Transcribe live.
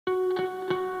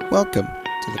Welcome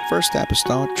to the First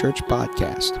Apostolic Church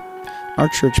Podcast. Our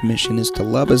church mission is to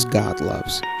love as God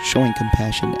loves, showing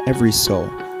compassion to every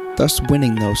soul, thus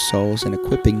winning those souls and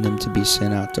equipping them to be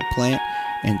sent out to plant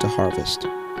and to harvest.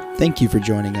 Thank you for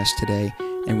joining us today,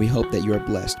 and we hope that you are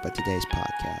blessed by today's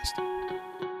podcast.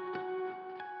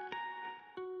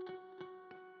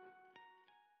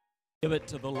 Give it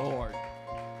to the Lord.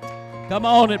 Come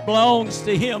on, it belongs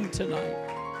to Him tonight.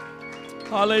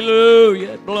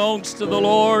 Hallelujah. It belongs to the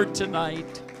Lord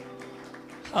tonight.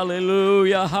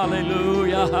 Hallelujah,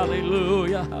 hallelujah,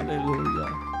 hallelujah,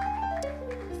 hallelujah.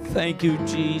 Thank you,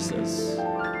 Jesus.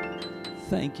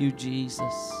 Thank you,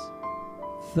 Jesus.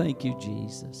 Thank you,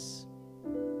 Jesus.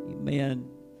 Amen.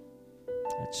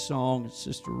 That song that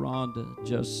Sister Rhonda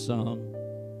just sung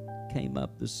came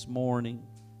up this morning.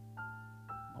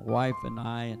 My wife and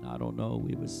I don't know,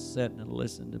 we was sitting and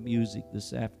listening to music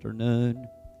this afternoon,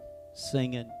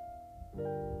 singing.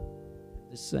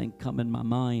 This thing come in my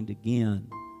mind again.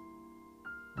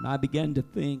 And I began to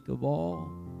think of all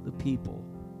the people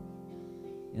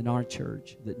in our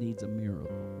church that needs a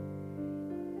miracle.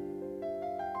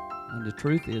 And the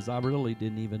truth is, I really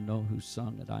didn't even know who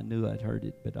sung it. I knew I'd heard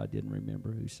it, but I didn't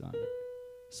remember who sung it.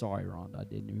 Sorry, Rhonda, I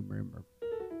didn't even remember.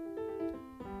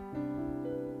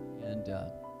 And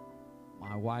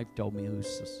my wife told me who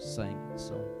sang it,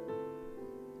 so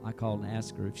I called and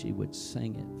asked her if she would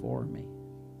sing it for me.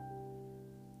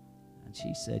 And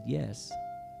she said yes.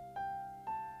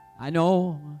 I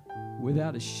know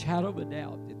without a shadow of a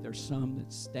doubt that there's some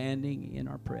that's standing in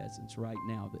our presence right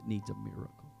now that needs a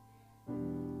miracle.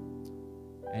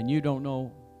 And you don't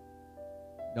know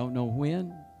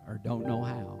when or don't know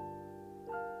how.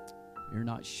 You're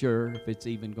not sure if it's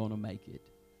even going to make it.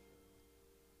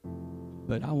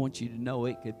 But I want you to know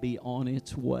it could be on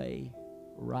its way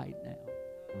right now.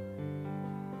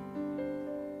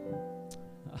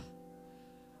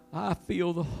 I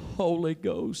feel the Holy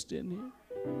Ghost in here.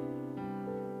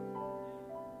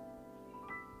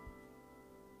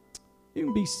 You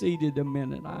can be seated a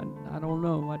minute. I don't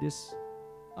know.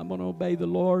 I'm going to obey the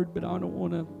Lord, but I don't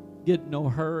want to get in no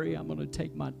hurry. I'm going to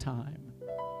take my time.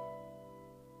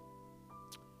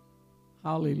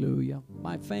 Hallelujah.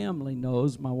 My family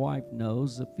knows. My wife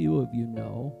knows. A few of you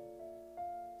know.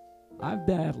 I've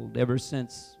battled ever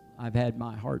since I've had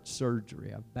my heart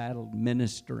surgery. I've battled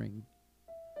ministering.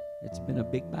 It's been a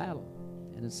big battle.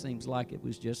 And it seems like it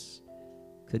was just,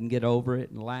 couldn't get over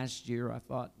it. And last year I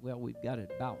thought, well, we've got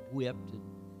it about whipped. And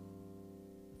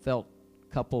felt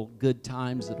a couple good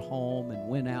times at home and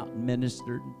went out and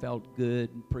ministered and felt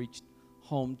good and preached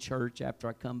home church after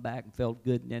I come back and felt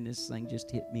good. And then this thing just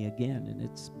hit me again. And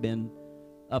it's been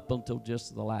up until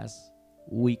just the last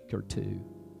week or two,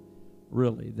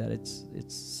 really, that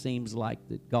it seems like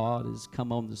that God has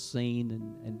come on the scene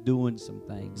and doing some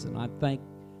things. And I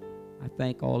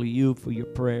thank all of you for your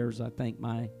prayers. I thank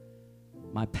my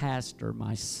pastor,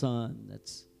 my son,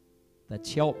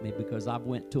 that's helped me, because I've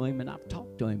went to him and I've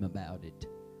talked to him about it.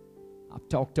 I've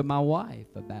talked to my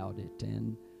wife about it,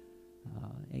 and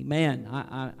amen.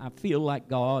 I feel like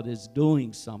God is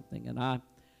doing something,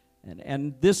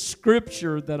 and this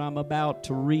scripture that I'm about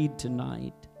to read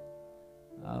tonight.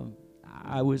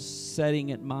 I was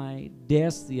sitting at my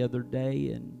desk the other day,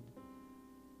 and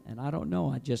I don't know,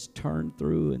 I just turned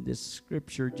through and this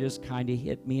scripture just kind of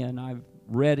hit me, and I've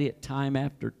read it time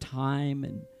after time,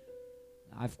 and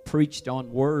I've preached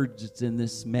on words that's in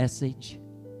this message.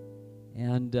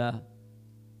 And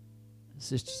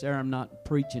Sister Sarah, I'm not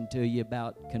preaching to you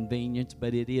about convenience,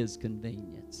 but it is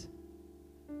convenience.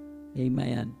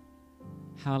 Amen.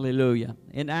 Hallelujah.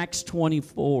 In Acts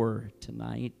 24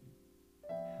 tonight,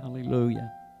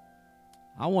 hallelujah,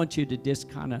 I want you to just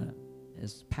kind of,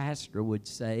 as pastor would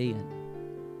say, and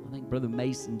I think Brother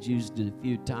Mason's used it a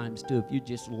few times too, if you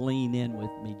just lean in with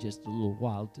me just a little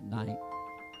while tonight,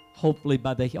 hopefully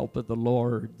by the help of the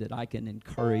Lord that I can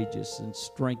encourage us and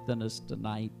strengthen us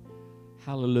tonight.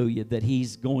 Hallelujah, that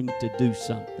He's going to do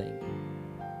something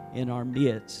in our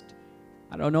midst.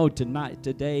 I don't know,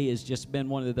 today has just been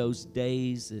one of those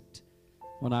days that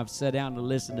when I've sat down to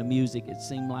listen to music, it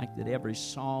seemed like that every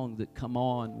song that come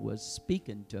on was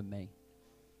speaking to me.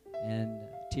 And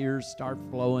tears start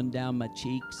flowing down my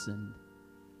cheeks, and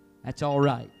that's all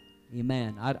right.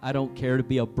 Amen. I don't care to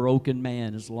be a broken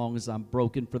man as long as I'm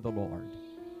broken for the Lord.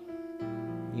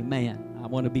 Amen. I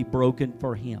want to be broken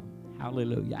for Him.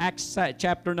 Hallelujah. Acts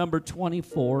chapter number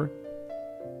 24.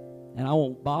 And I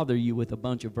won't bother you with a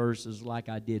bunch of verses like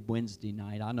I did Wednesday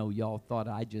night. I know y'all thought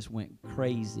I just went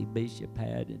crazy, Bishop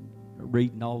had, and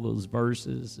reading all those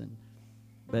verses.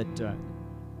 But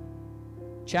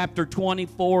chapter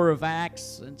 24 of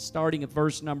Acts, and starting at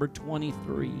verse number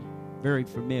 23. very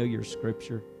familiar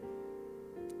scripture.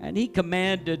 And he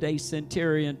commanded a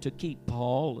centurion to keep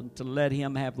Paul and to let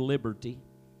him have liberty,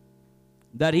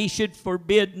 that he should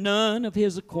forbid none of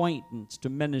his acquaintance to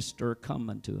minister come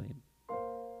unto him.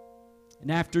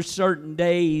 And after certain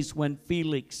days, when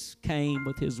Felix came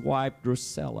with his wife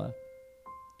Drusilla,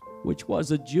 which was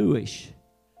a Jewish,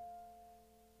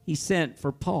 he sent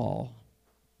for Paul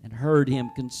and heard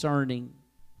him concerning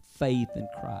faith in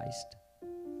Christ.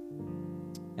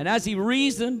 And as he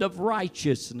reasoned of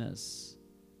righteousness,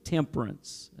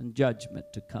 temperance, and judgment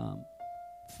to come,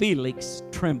 Felix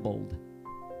trembled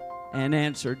and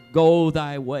answered, Go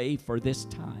thy way for this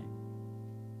time.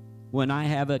 When I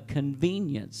have a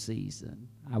convenient season,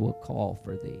 I will call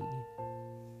for thee.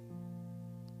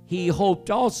 He hoped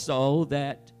also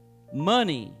that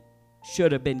money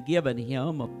should have been given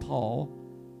him of Paul,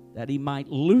 that he might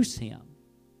loose him.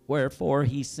 Wherefore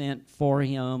he sent for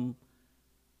him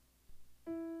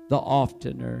the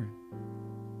oftener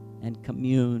and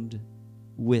communed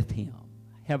with him.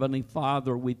 Heavenly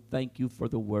Father, we thank you for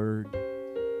the word.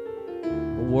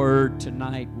 The word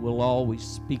tonight will always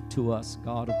speak to us,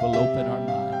 God, it will open our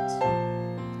minds.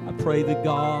 I pray that,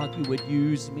 God, you would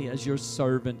use me as your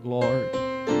servant, Lord.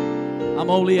 I'm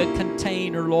only a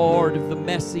container, Lord, of the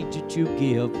message that you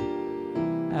give.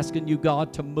 Asking you,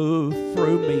 God, to move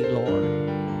through me,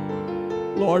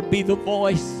 Lord. Lord, be the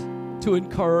voice to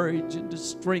encourage and to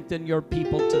strengthen your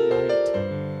people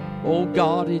tonight. Oh,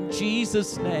 God, in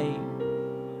Jesus' name,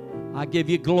 I give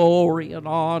you glory and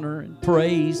honor and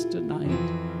praise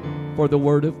tonight for the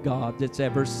word of God that's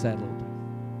ever settled.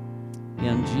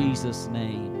 In Jesus'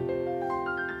 name,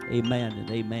 amen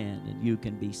and amen. And you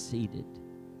can be seated.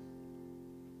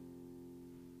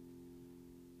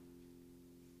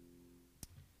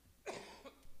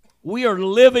 We are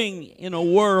living in a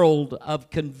world of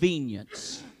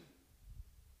convenience.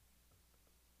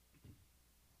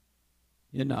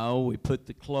 You know, we put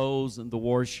the clothes in the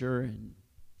washer and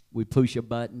we push a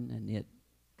button and it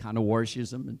kind of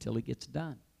washes them until it gets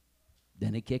done.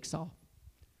 Then it kicks off.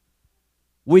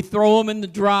 We throw them in the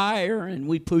dryer and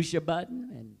we push a button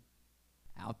and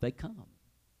out they come.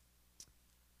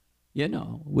 You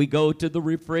know, we go to the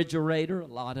refrigerator, a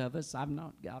lot of us.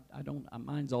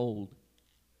 Mine's old.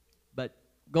 But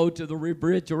go to the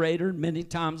refrigerator, many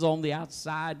times on the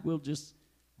outside, we'll just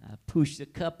push the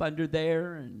cup under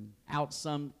there and out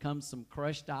comes some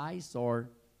crushed ice,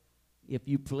 or if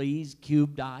you please,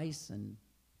 cubed ice, and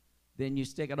then you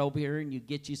stick it over here and you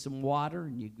get you some water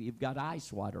and you've got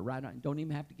ice water right on. Don't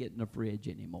even have to get in the fridge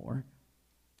anymore.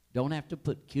 Don't have to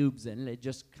put cubes in it. It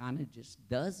just kind of just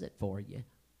does it for you.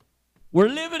 We're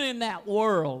living in that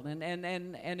world, and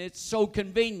it's so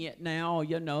convenient now.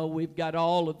 You know, we've got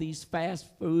all of these fast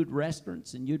food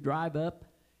restaurants, and you drive up,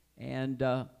 and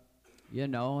you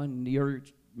know, and you're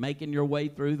making your way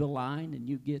through the line, and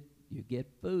you get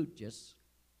food. Just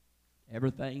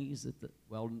everything is at the,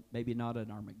 well, maybe not at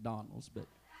our McDonald's, but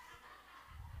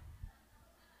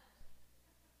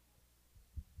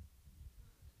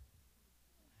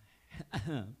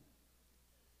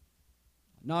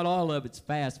not all of it's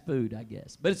fast food, I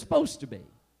guess, but it's supposed to be.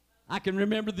 I can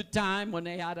remember the time when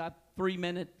they had a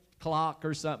 3-minute clock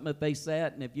or something that they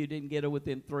set, and if you didn't get it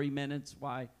within 3 minutes,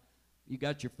 why, you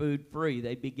got your food free.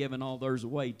 They'd be giving all theirs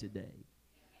away today.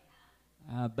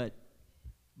 But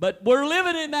we're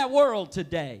living in that world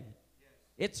today.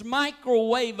 It's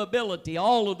microwavability.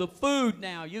 All of the food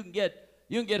now, you can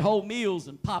get whole meals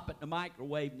and pop it in the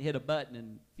microwave and hit a button, and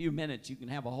in a few minutes you can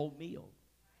have a whole meal.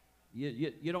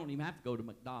 You don't even have to go to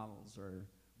McDonald's or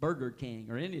Burger King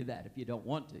or any of that if you don't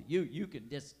want to. You can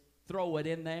just throw it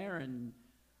in there and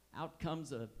out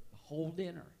comes a whole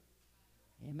dinner.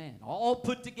 Amen. All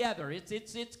put together.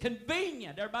 It's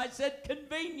convenient. Everybody said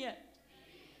convenient.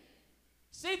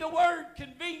 See, the word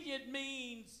convenient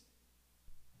means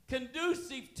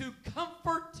conducive to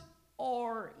comfort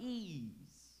or ease.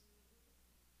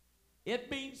 It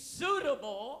means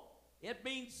suitable. It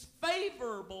means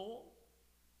favorable.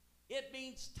 It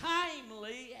means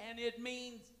timely, and it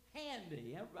means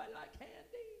handy. Everybody like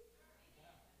handy?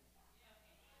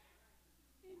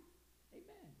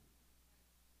 Amen.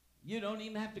 You don't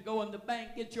even have to go in the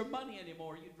bank get your money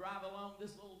anymore. You drive along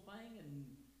this little thing, and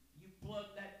you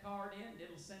plug that card in.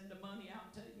 It'll send the money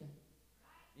out to you.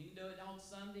 You can do it on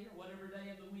Sunday or whatever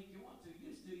day of the week you want to.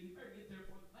 Used to, you better get there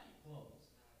before the bank closed.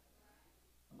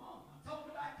 Come on, I'm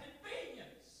talking about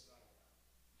convenience.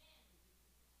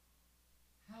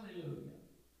 Hallelujah.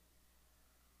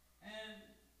 And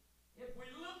if we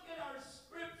look at our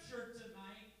scripture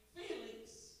tonight,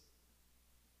 Felix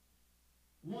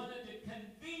wanted a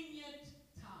convenient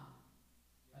time.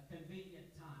 A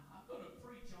convenient time. I'm going to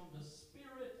preach on the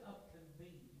spirit of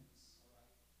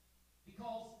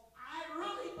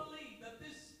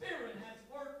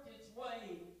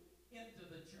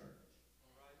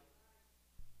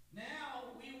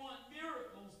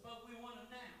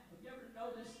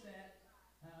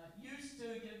used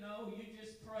to, you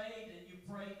just prayed and you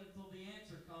prayed until the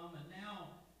answer come, and now,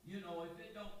 if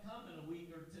it don't come in a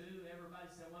week or two, everybody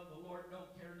said, well, the Lord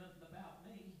don't care nothing about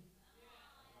me.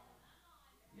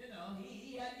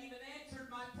 He hadn't even answered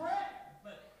my prayer.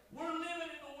 But we're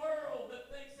living in a world that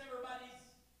thinks everything's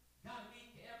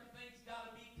got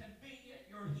to be convenient.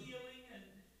 Your healing and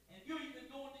you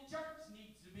even going to church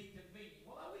needs to be convenient.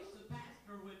 Well, I wish the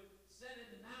pastor would set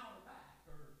it an hour back,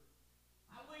 or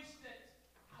I wish that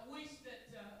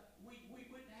we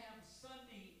wouldn't have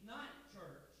Sunday night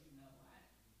church.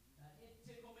 It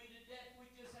tickled me to death. We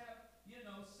just have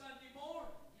Sunday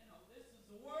morning. This is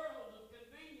a world of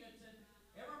convenience, and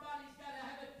everybody's got to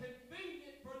have it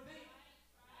convenient for them.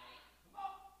 Come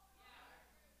on.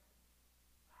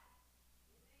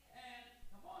 And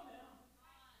come on now.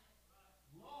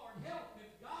 Lord help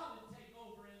if God would take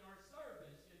over in our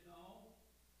service,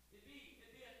 It'd be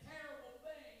a terrible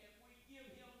thing if we give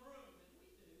him room, and we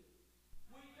do.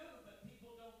 We do, but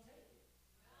people don't take it.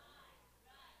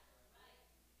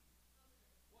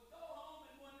 Well, go home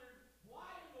and wonder,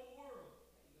 why in the world?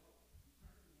 There you go. You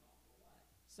turned me off or what?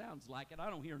 Sounds like it. I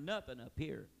don't hear nothing up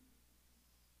here.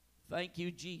 Thank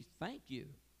you, Jesus. Thank you.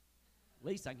 At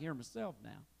least I can hear myself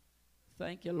now.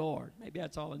 Thank you, Lord. Maybe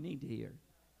that's all I need to hear.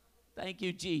 Thank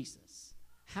you, Jesus.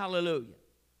 Hallelujah.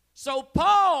 So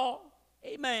Paul,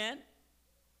 amen,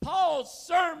 Paul's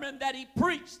sermon that he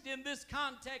preached in this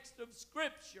context of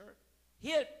Scripture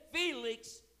hit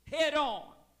Felix head on.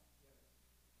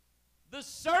 The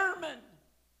sermon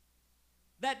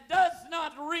that does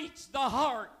not reach the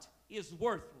heart is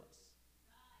worthless.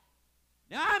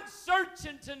 Now I'm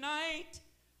searching tonight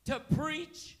to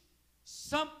preach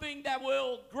something that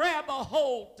will grab a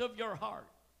hold of your heart.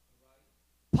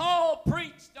 Paul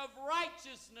preached of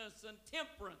righteousness and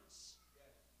temperance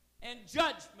and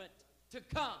judgment to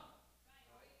come.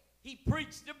 He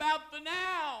preached about the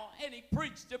now, and he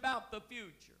preached about the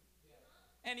future.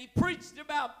 And he preached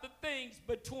about the things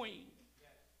between.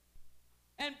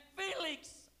 And Felix,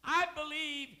 I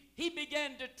believe, he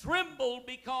began to tremble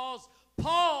because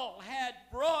Paul had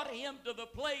brought him to the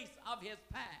place of his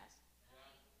past.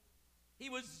 He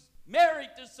was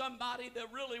married to somebody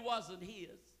that really wasn't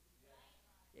his.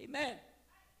 Amen.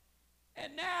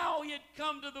 And now he had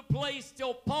come to the place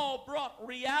till Paul brought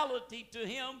reality to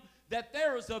him that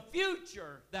there is a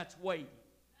future that's waiting.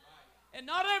 And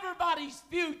not everybody's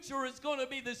future is going to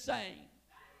be the same.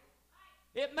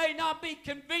 It may not be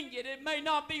convenient. It may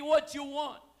not be what you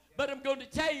want. But I'm going to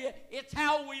tell you, it's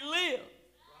how we live.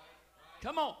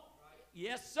 Come on.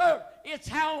 Yes, sir. It's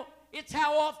how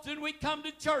often we come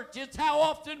to church. It's how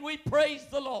often we praise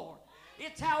the Lord.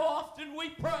 It's how often we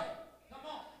pray. Come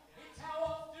on. It's how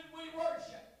often we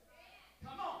worship.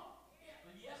 Come on.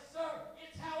 Yes, sir.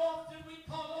 It's how often we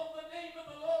call on the name of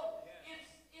the Lord.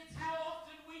 It's how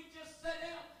often we just sit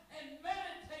down and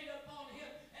meditate upon Him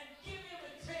and give Him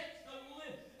a chance to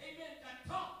live. Amen. To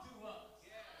talk to us.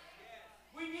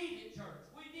 We need it, church.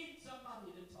 We need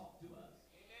somebody to talk to us.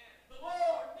 The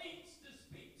Lord needs to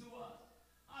speak to us.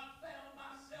 I've found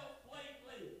myself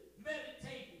lately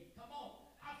meditating. Come on.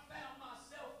 I found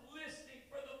myself listening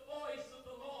for the voice of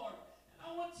the Lord. And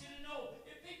I want you to know,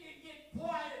 if it can get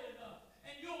quiet enough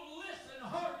and you'll listen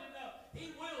hard enough,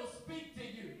 He will speak to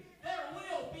you. There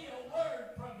will be a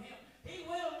word from Him. He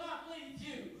will not leave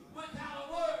you without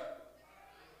a word.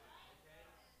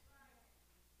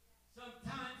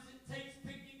 Sometimes it takes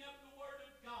picking up the Word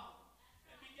of God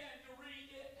and begin to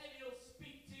read it, and He'll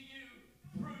speak to you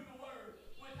through the Word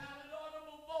without an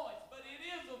audible voice. But it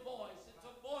is a voice. It's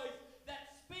a voice that's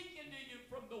speaking to you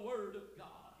from the Word of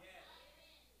God.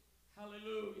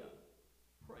 Hallelujah.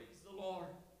 Praise the Lord.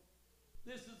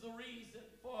 This is the reason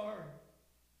for,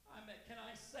 can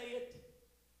I say it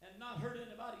and not hurt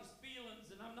anybody's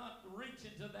feelings, and I'm not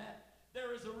reaching to that.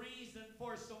 There is a reason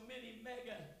for so many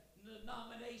mega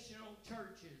denominational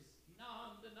churches,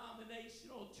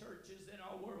 non-denominational churches in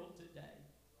our world today.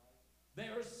 They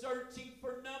are searching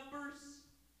for numbers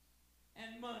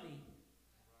and money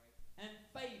and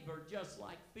favor, just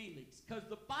like Felix. Because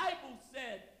the Bible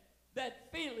said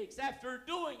that Felix, after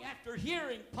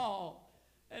hearing Paul,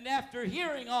 and after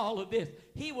hearing all of this,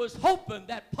 he was hoping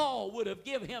that Paul would have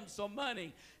given him some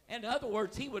money. In other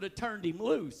words, he would have turned him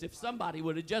loose if somebody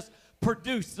would have just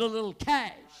produced a little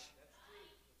cash.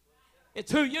 It's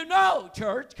who you know,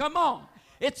 church. Come on.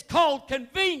 It's called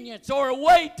convenience, or a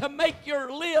way to make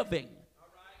your living.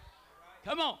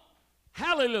 Come on.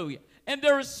 Hallelujah. And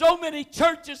there are so many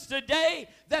churches today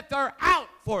that they're out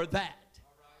for that.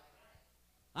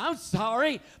 I'm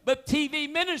sorry, but TV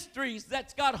ministries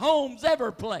that's got homes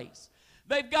every place.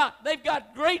 They've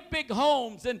got great big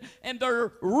homes, and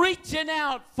they're reaching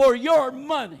out for your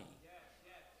money.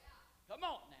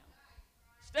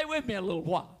 Stay with me a little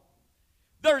while.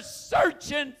 They're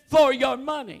searching for your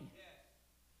money.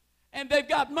 And they've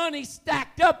got money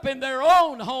stacked up in their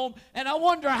own home, and I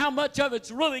wonder how much of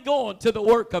it's really going to the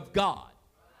work of God.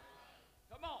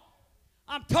 Come on.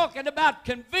 I'm talking about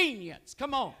convenience.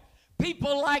 Come on.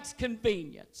 People like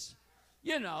convenience.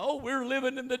 You know, we're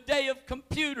living in the day of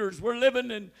computers. We're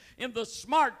living in the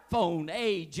smartphone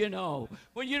age, you know,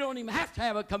 when you don't even have to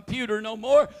have a computer no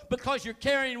more because you're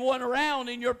carrying one around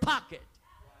in your pocket.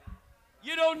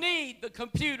 You don't need the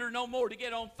computer no more to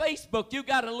get on Facebook. You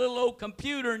got a little old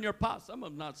computer in your pocket. Some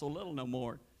of them not so little no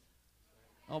more.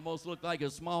 Almost look like a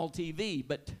small TV.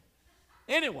 But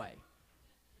anyway,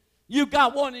 you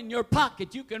got one in your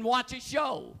pocket. You can watch a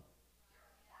show.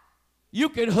 You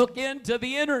can hook into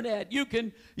the internet. You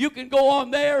can go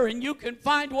on there and you can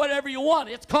find whatever you want.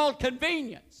 It's called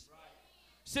convenience.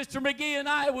 Sister McGee and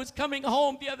I was coming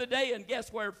home the other day, and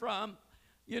guess where from?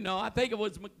 You know, I think it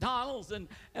was McDonald's, and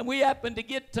we happened to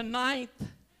get to 9th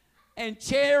and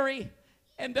Cherry,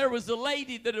 and there was a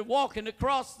lady that was walking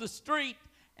across the street,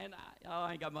 and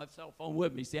I ain't got my cell phone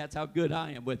with me. See, that's how good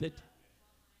I am with it.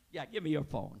 Yeah, give me your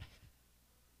phone.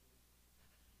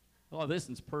 Oh, this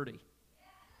one's pretty.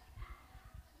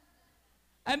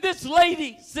 And this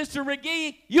lady, Sister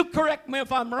McGee, you correct me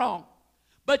if I'm wrong,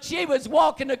 but she was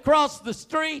walking across the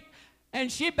street,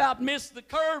 and she about missed the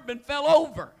curb and fell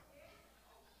over.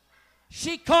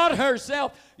 She caught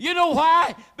herself. You know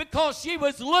why? Because she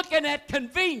was looking at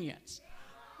convenience.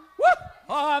 Woo!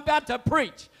 Oh, I'm about to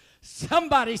preach.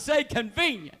 Somebody say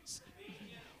convenience.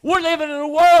 We're living in a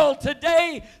world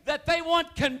today that they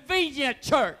want convenient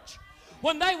church.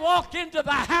 When they walk into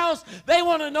the house, they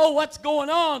want to know what's going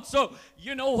on. So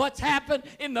you know what's happened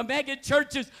in the mega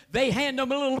churches? They hand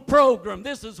them a little program.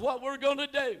 This is what we're going to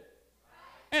do.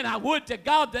 And I would to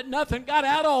God that nothing got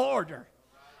out of order.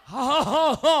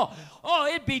 Oh,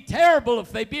 it'd be terrible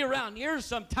if they be around here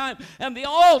sometime and the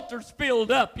altar's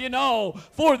filled up, you know,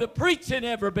 before the preaching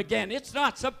ever began. It's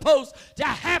not supposed to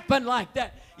happen like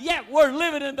that. Yet we're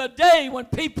living in the day when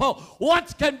people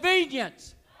want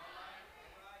convenience.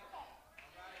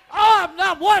 Oh, I'm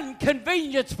not wanting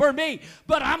convenience for me,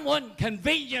 but I'm wanting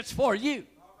convenience for you.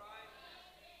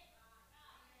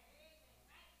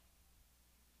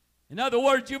 In other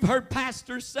words, you've heard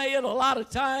pastors say it a lot of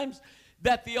times,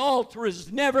 that the altar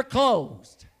is never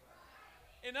closed.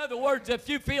 In other words, if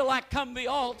you feel like come the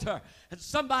altar and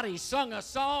somebody sung a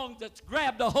song that's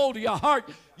grabbed a hold of your heart,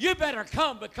 you better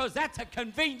come because that's a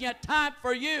convenient time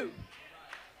for you.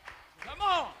 Come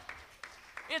on.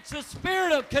 It's a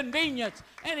spirit of convenience,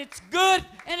 and it's good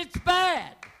and it's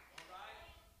bad.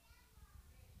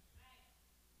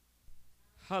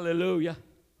 Hallelujah.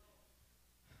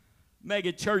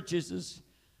 Mega churches is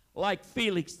like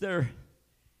Felix. They're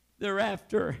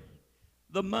after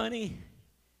the money.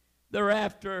 They're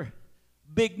after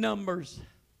big numbers.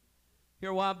 Here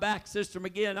a while back, Sister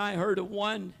McGee and I heard of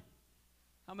one.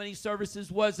 How many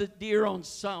services was it, dear, on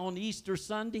Easter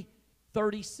Sunday?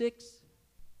 36.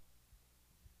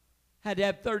 Had to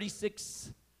have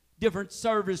 36 different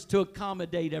services to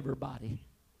accommodate everybody.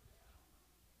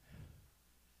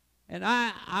 And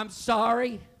I'm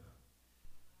sorry.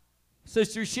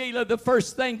 Sister Sheila, the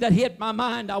first thing that hit my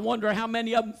mind, I wonder how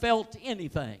many of them felt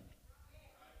anything.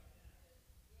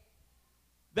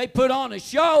 They put on a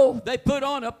show, they put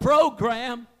on a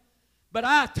program, but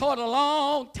I taught a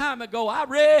long time ago, I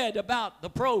read about the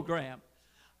program.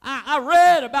 I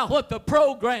read about what the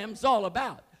program's all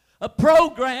about. A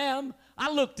program,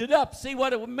 I looked it up, see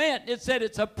what it meant. It said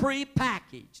it's a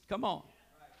pre-packaged, come on.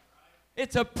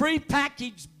 It's a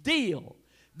pre-packaged deal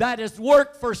that has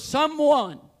worked for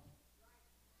someone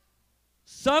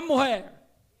somewhere.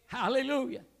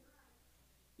 Hallelujah.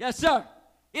 Yes, sir.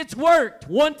 It's worked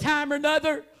one time or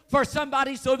another for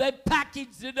somebody, so they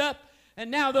packaged it up,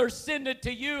 and now they're sending it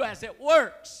to you as it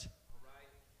works.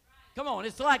 Come on,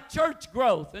 it's like church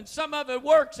growth, and some of it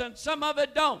works and some of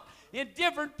it don't. In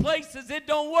different places, it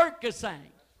don't work the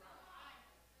same.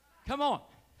 Come on.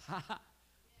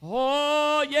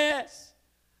 Oh, yes.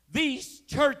 These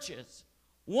churches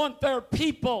want their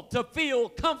people to feel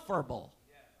comfortable.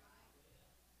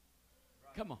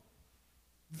 Come on.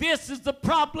 This is the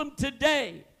problem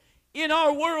today. In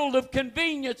our world of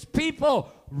convenience,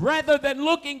 people, rather than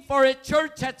looking for a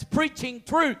church that's preaching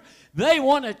truth, they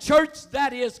want a church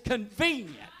that is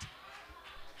convenient.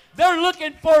 They're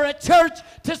looking for a church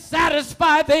to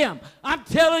satisfy them. I'm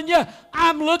telling you,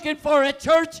 I'm looking for a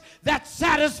church that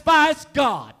satisfies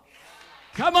God.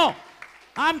 Come on.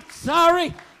 I'm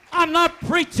sorry, I'm not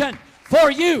preaching for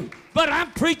you, but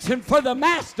I'm preaching for the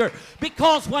Master,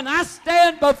 because when I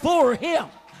stand before Him,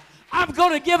 I'm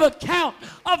going to give account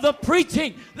of the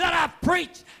preaching that I've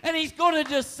preached, and He's going to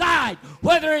decide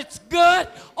whether it's good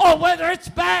or whether it's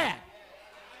bad.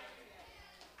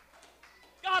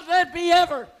 God, let me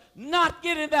ever not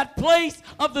get in that place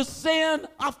of the sin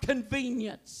of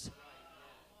convenience.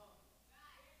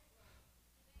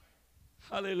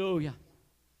 Hallelujah.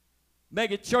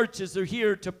 Mega churches are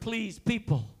here to please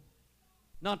people,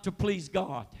 not to please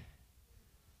God.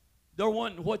 They're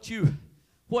wanting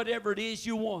whatever it is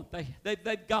you want.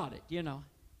 They've got it, you know.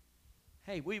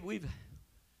 Hey,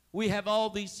 we have all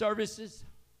these services.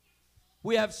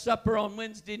 We have supper on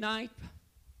Wednesday night.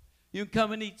 You can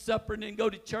come and eat supper and then go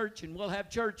to church, and we'll have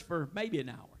church for maybe an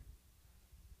hour.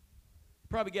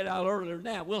 Probably get out earlier than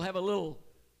that. We'll have a little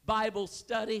Bible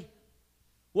study.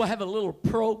 We'll have a little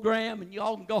program, and you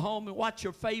all can go home and watch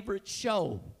your favorite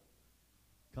show.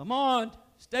 Come on,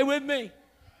 stay with me.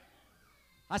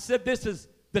 I said this is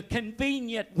the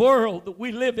convenient world that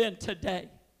we live in today.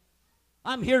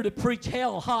 I'm here to preach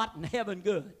hell hot and heaven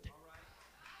good.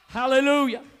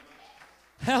 Hallelujah.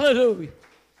 Hallelujah.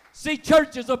 See,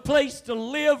 church is a place to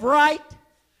live right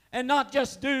and not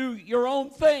just do your own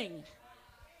thing.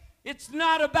 It's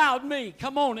not about me.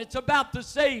 Come on, it's about the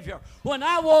Savior. When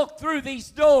I walk through these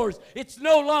doors, it's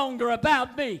no longer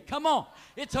about me. Come on.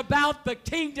 It's about the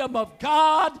kingdom of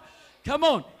God. Come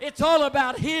on. It's all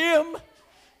about Him.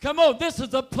 Come on. This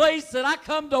is a place that I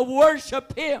come to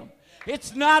worship Him.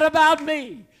 It's not about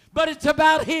me, but it's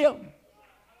about Him.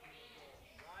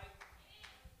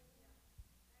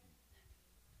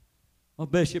 Well,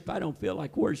 Bishop, I don't feel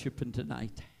like worshiping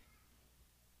tonight.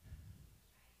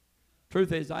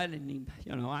 Truth is, I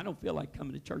don't feel like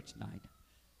coming to church tonight.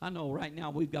 I know right now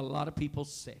we've got a lot of people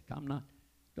sick. I'm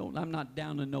not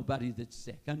down on nobody that's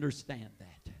sick. Understand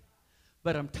that.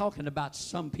 But I'm talking about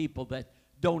some people that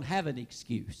don't have an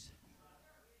excuse.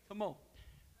 Come on.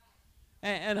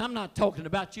 And I'm not talking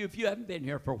about you if you haven't been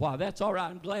here for a while. That's all right.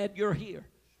 I'm glad you're here.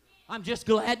 I'm just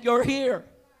glad you're here.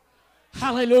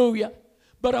 Hallelujah.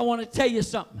 But I want to tell you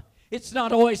something. It's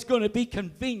not always going to be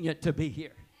convenient to be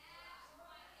here.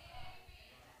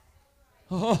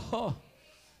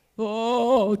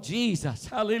 Oh, Jesus.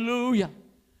 Hallelujah.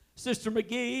 Sister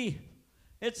McGee,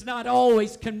 it's not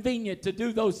always convenient to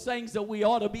do those things that we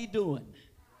ought to be doing.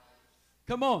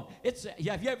 Come on.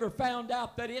 Have you ever found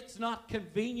out that it's not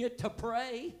convenient to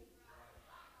pray?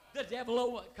 The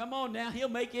devil, come on now, he'll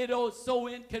make it so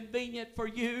inconvenient for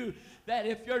you that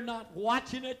if you're not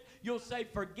watching it, you'll say,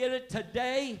 forget it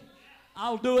today.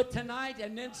 I'll do it tonight,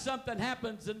 and then something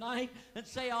happens tonight and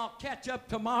say, I'll catch up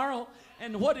tomorrow.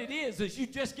 And what it is you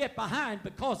just get behind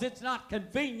because it's not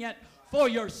convenient for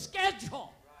your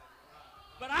schedule.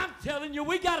 But I'm telling you,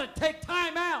 we got to take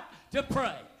time out to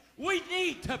pray. We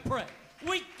need to pray.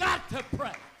 We got to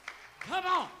pray. Come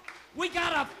on. We got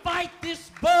to fight this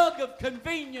bug of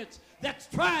convenience that's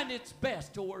trying its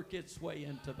best to work its way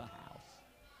into the house.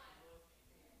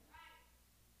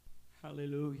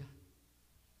 Hallelujah.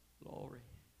 Glory.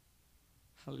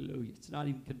 Hallelujah. It's not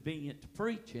even convenient to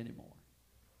preach anymore.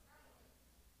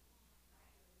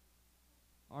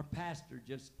 Our pastor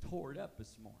just tore it up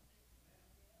this morning.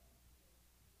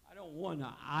 I don't want to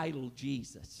idle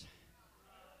Jesus.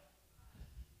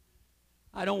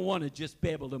 I don't want to just be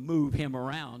able to move Him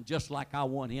around just like I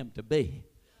want Him to be.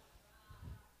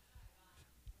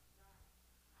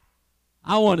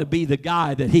 I want to be the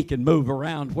guy that He can move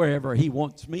around wherever He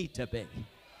wants me to be.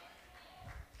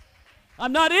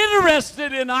 I'm not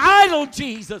interested in idle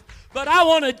Jesus, but I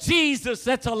want a Jesus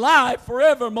that's alive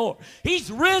forevermore.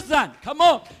 He's risen. Come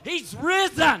on. He's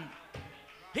risen.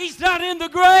 He's not in the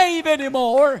grave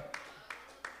anymore.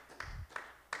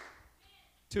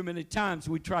 Too many times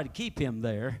we try to keep Him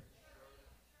there.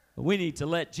 But we need to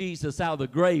let Jesus out of the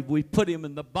grave. We put Him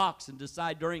in the box and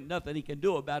decide there ain't nothing He can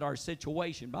do about our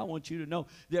situation. But I want you to know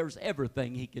there's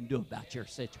everything He can do about your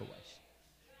situation.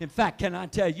 In fact, can I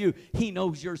tell you, He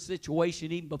knows your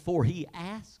situation even before He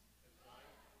asks.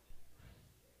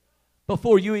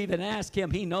 Before you even ask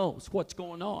Him, He knows what's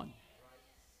going on.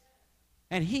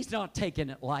 And He's not taking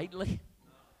it lightly.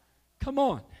 Come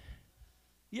on.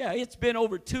 Yeah, it's been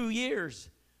over 2 years,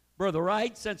 Brother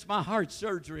Wright, since my heart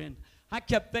surgery. And I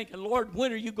kept thinking, Lord,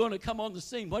 when are you going to come on the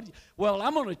scene? Well,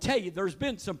 I'm going to tell you, there's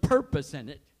been some purpose in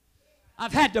it.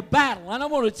 I've had to battle, and I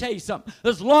want to tell you something.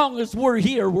 As long as we're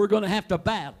here, we're going to have to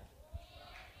battle.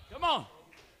 Come on.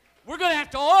 We're going to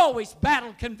have to always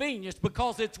battle convenience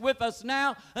because it's with us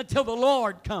now until the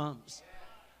Lord comes.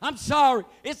 I'm sorry.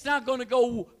 It's not going to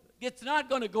go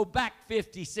back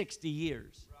 50, 60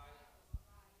 years.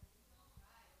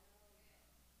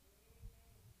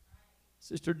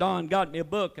 Sister Dawn got me a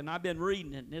book, and I've been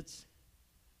reading it, and it's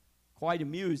quite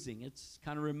amusing. It's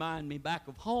kind of remind me back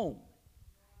of home.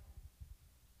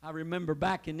 I remember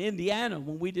back in Indiana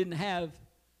when we didn't have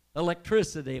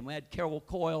electricity and we had Carol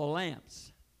coil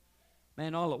lamps.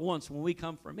 Man, all at once when we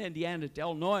come from Indiana to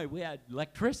Illinois, we had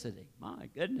electricity. My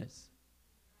goodness.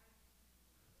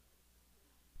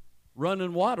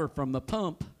 Running water from the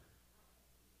pump.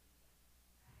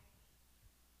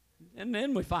 And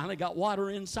then we finally got water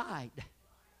inside.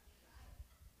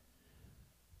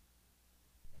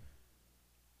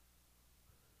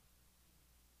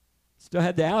 Still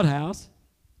had the outhouse.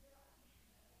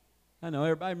 I know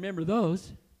everybody remember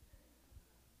those.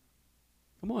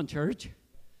 Come on, church.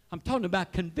 I'm talking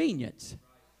about convenience.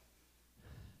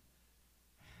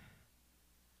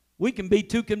 We can be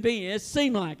too convenient. It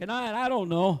seems like, and I don't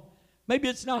know. Maybe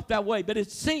it's not that way, but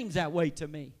it seems that way to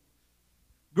me.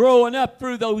 Growing up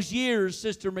through those years,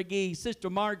 Sister McGee, Sister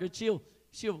Margaret,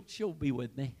 she'll be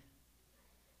with me.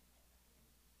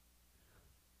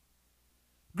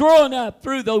 Growing up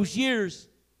through those years,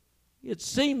 it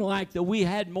seemed like that we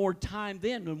had more time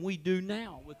then than we do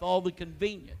now with all the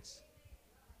convenience.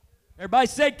 Everybody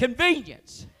said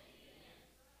convenience.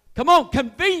 Come on,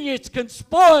 convenience can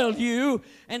spoil you,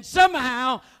 and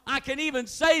somehow I can even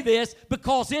say this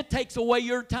because it takes away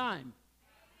your time.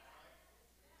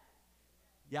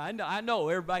 Yeah, I know.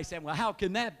 Everybody's saying, well, how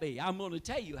can that be? I'm going to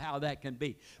tell you how that can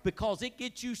be. Because it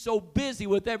gets you so busy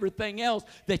with everything else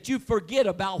that you forget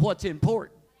about what's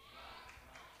important.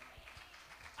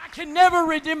 I can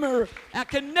never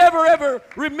ever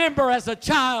remember as a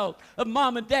child of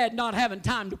mom and dad not having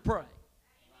time to pray.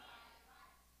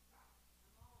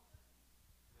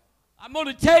 I'm going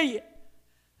to tell you,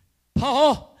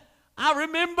 Paul, I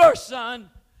remember, son,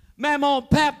 Mama and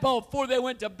Papa, before they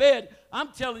went to bed,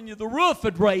 I'm telling you, the roof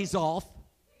had raised off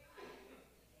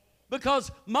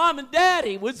because Mom and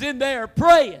Daddy was in there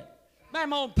praying.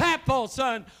 Mama and Papa,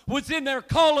 son, was in there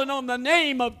calling on the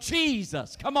name of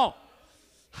Jesus. Come on.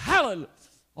 Hallelujah.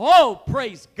 Oh,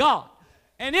 praise God.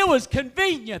 And it was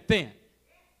convenient then.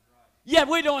 Yet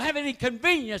we don't have any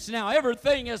convenience now.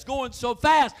 Everything is going so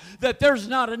fast that there's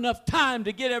not enough time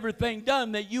to get everything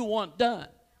done that you want done.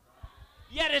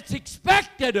 Yet it's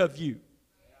expected of you.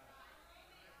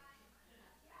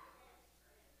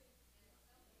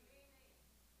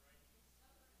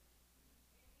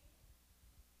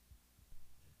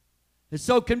 It's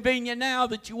so convenient now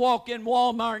that you walk in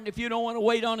Walmart, and if you don't want to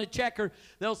wait on a checker,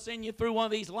 they'll send you through one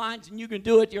of these lines and you can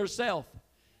do it yourself.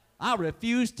 I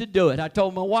refuse to do it. I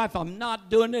told my wife I'm not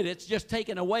doing it. It's just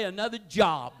taking away another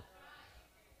job.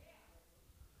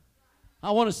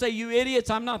 I want to say, you idiots,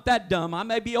 I'm not that dumb. I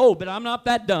may be old, but I'm not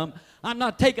that dumb. I'm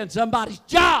not taking somebody's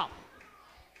job.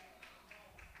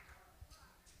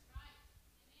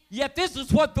 Yet this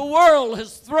is what the world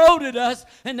has thrown at us,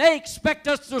 and they expect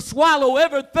us to swallow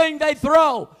everything they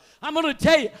throw. I'm going to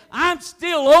tell you, I'm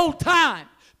still old time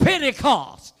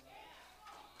Pentecost.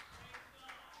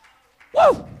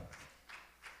 Woo!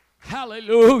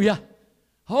 Hallelujah.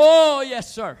 Oh,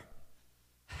 yes, sir.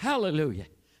 Hallelujah.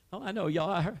 Oh, I know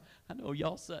y'all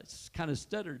kind of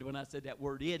stuttered when I said that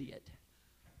word idiot.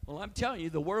 Well, I'm telling you,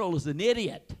 the world is an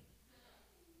idiot.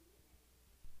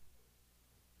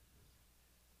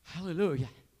 Hallelujah.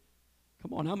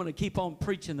 Come on, I'm going to keep on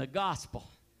preaching the gospel.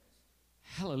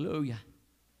 Hallelujah.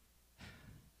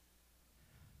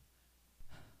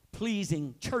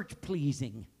 Pleasing, church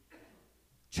pleasing.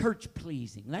 Church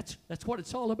pleasing. That's what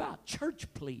it's all about. Church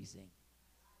pleasing.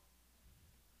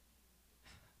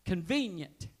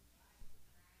 Convenient.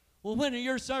 Well, when are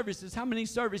your services? How many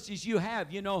services you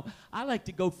have? You know, I like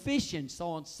to go fishing,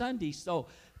 so on Sunday. So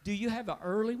do you have an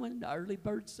early one, the early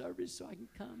bird service, so I can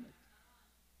come?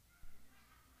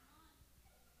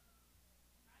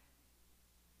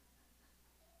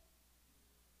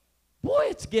 Boy,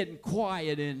 it's getting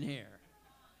quiet in here.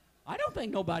 I don't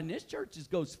think nobody in this church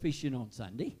goes fishing on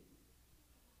Sunday.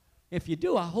 If you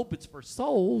do, I hope it's for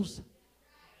souls.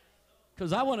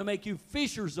 Because I want to make you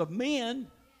fishers of men.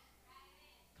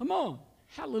 Come on.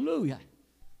 Hallelujah.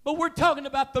 But we're talking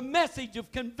about the message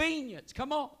of convenience.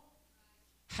 Come on.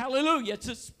 Hallelujah. It's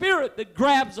a spirit that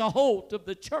grabs a hold of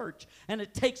the church, and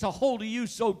it takes a hold of you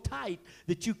so tight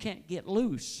that you can't get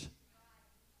loose.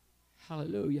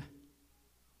 Hallelujah.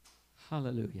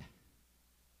 Hallelujah.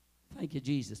 Thank you,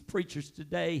 Jesus. Preachers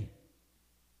today,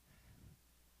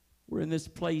 we're in this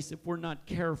place, if we're not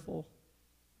careful,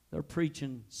 they're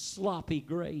preaching sloppy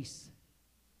grace.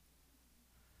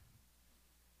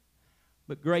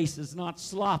 But grace is not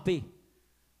sloppy.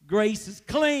 Grace is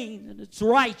clean and it's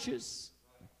righteous.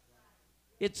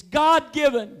 It's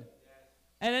God-given.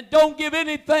 And it don't give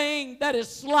anything that is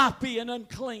sloppy and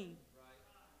unclean.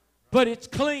 But it's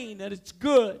clean and it's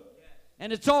good.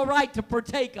 And it's all right to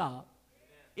partake of.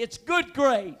 It's good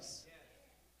grace.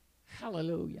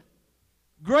 Hallelujah.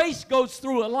 Grace goes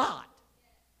through a lot.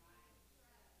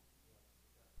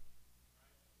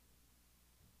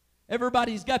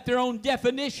 Everybody's got their own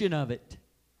definition of it.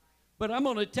 But I'm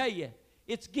going to tell you,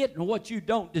 it's getting what you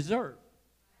don't deserve.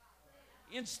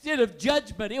 Instead of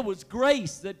judgment, it was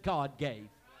grace that God gave.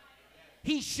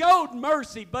 He showed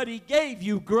mercy, but He gave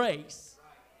you grace.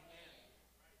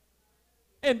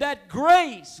 And that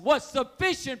grace was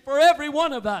sufficient for every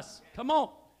one of us. Come on.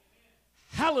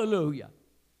 Hallelujah.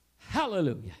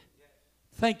 Hallelujah.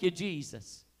 Thank you,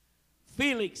 Jesus.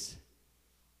 Felix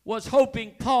was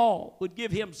hoping Paul would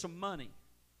give him some money.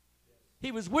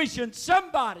 He was wishing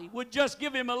somebody would just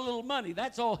give him a little money.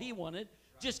 That's all he wanted.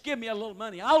 Just give me a little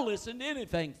money. I'll listen to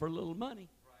anything for a little money.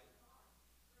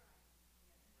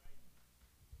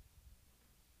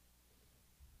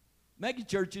 Mega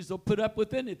churches will put up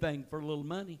with anything for a little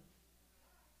money.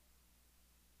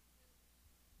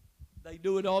 They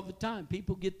do it all the time.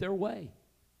 People get their way.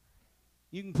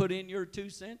 You can put in your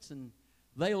 2 cents and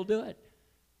they'll do it.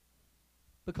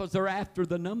 Because they're after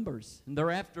the numbers. And they're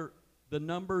after the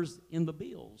numbers in the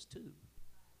bills too.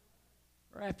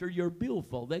 They're after your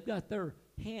billfold. They've got their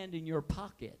hand in your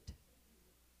pocket.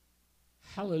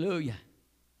 Hallelujah.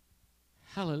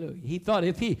 Hallelujah. He thought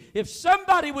if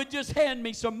somebody would just hand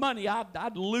me some money,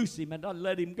 I'd loose him and I'd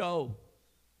let him go.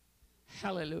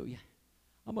 Hallelujah.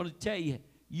 I'm going to tell you,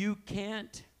 you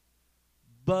can't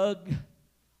bug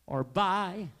or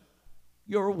buy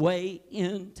your way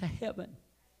into heaven.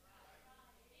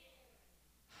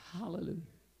 Hallelujah.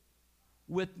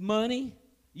 With money,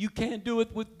 you can't do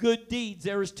it with good deeds.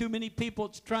 There is too many people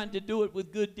that's trying to do it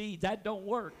with good deeds. That don't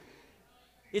work.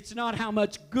 It's not how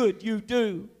much good you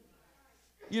do.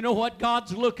 You know what?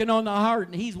 God's looking on the heart,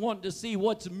 and He's wanting to see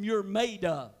what you're made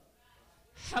of.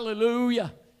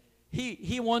 Hallelujah.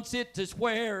 He wants it to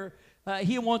where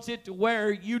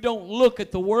you don't look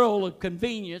at the world of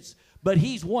convenience, but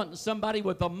He's wanting somebody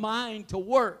with a mind to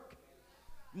work.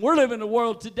 We're living in a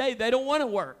world today, they don't want to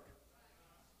work.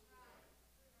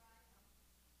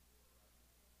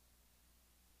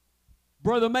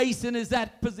 Brother Mason is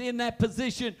in that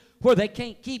position where they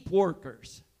can't keep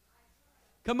workers.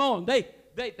 Come on, they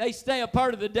stay a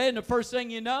part of the day, and the first thing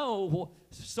you know,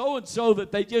 so-and-so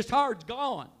that they just hired's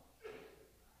gone.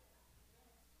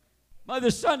 My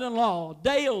son-in-law,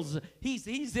 Dale's,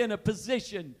 he's in a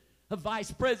position, a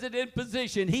vice president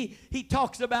position. He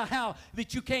talks about how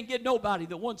that you can't get nobody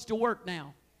that wants to work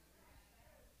now.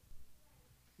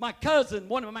 My cousin,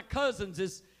 one of my cousins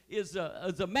is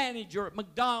a manager at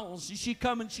McDonald's. She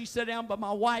come and she sat down by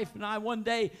my wife and I one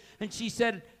day, and she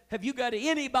said, have you got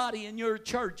anybody in your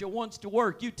church that wants to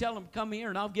work? You tell them come here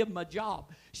and I'll give them a job.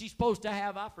 She's supposed to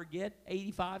have, I forget,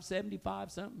 85,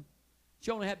 75, something.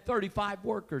 She only had 35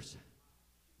 workers.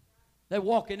 They're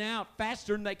walking out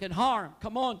faster than they can harm.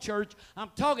 Come on, church.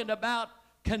 I'm talking about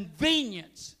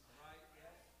convenience.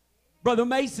 Brother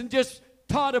Mason just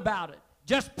taught about it.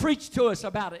 Just preached to us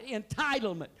about it.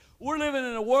 Entitlement. We're living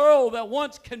in a world that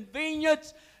wants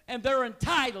convenience, and they're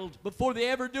entitled before they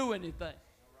ever do anything.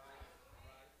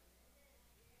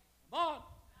 Come on.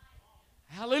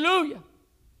 Hallelujah.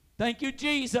 Thank you,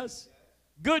 Jesus.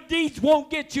 Good deeds won't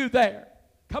get you there.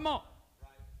 Come on.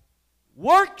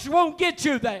 Works won't get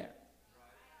you there.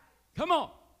 Come on.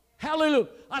 Hallelujah.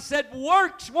 I said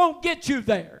works won't get you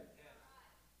there.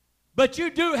 But you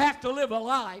do have to live a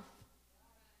life.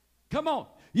 Come on.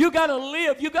 You got to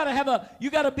live. You got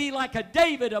to be like a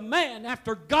David, a man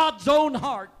after God's own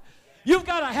heart. You've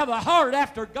got to have a heart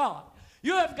after God.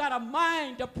 You have got a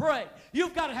mind to pray.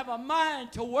 You've got to have a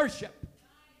mind to worship.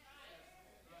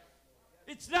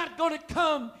 It's not going to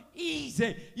come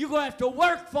easy. You're going to have to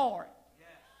work for it.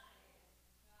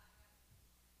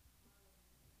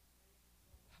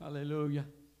 Hallelujah.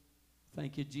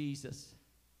 Thank you, Jesus.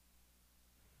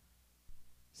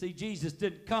 See, Jesus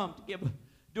didn't come to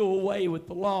do away with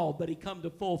the law, but He come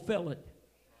to fulfill it.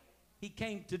 He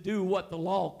came to do what the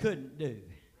law couldn't do.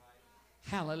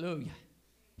 Hallelujah.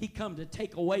 He come to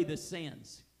take away the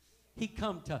sins. He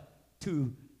come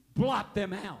to blot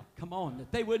them out. Come on,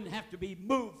 that they wouldn't have to be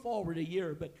moved forward a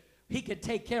year, but He could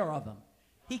take care of them.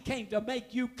 He came to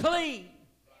make you clean.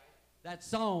 That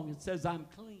song, it says, I'm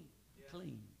clean,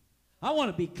 clean. I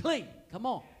want to be clean. Come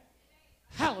on.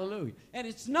 Hallelujah. And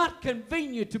it's not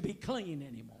convenient to be clean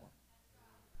anymore.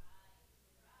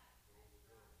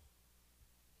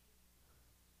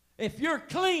 If you're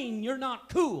clean, you're not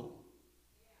cool.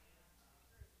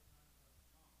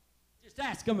 Just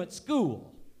ask them at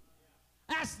school.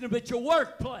 Ask them at your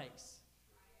workplace.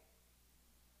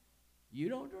 You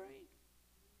don't drink?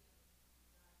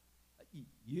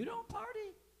 You don't party?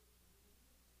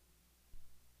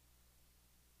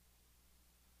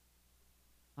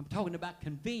 I'm talking about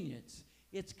convenience.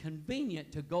 It's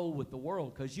convenient to go with the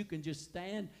world because you can just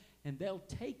stand and they'll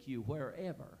take you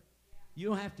wherever. You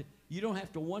don't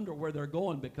have to wonder where they're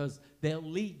going because they'll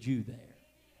lead you there.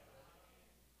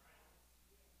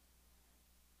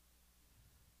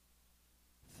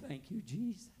 Thank you,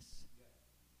 Jesus.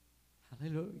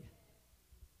 Hallelujah.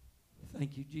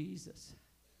 Thank you, Jesus.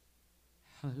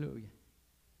 Hallelujah.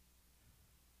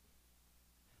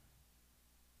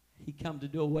 He come to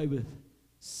do away with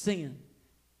sin.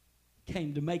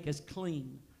 Came to make us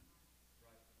clean.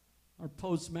 Our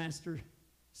postmaster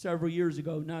several years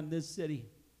ago, not in this city,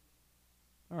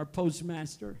 our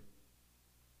postmaster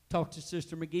talked to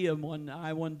Sister McGee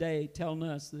one day telling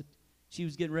us that she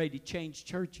was getting ready to change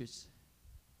churches.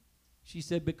 She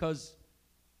said, because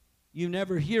you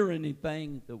never hear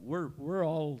anything that we're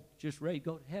all just ready to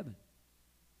go to heaven.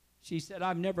 She said,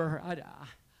 I've never heard,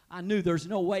 I knew there's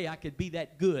no way I could be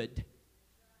that good.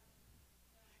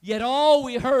 Yet all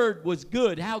we heard was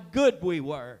good, how good we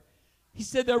were. He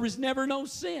said there was never no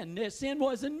sin. Sin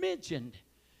wasn't mentioned.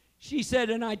 She said,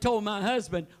 and I told my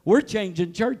husband, we're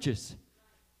changing churches.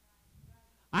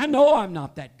 I know I'm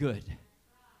not that good.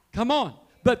 Come on.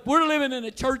 But we're living in a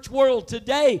church world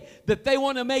today that they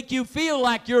want to make you feel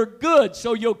like you're good,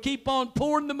 so you'll keep on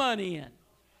pouring the money in.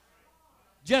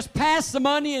 Just pass the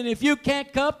money, and if you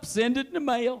can't cup, send it in the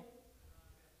mail.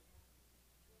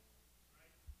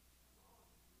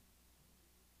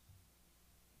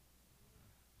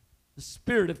 The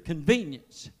spirit of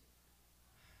convenience.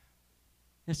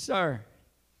 Yes, sir.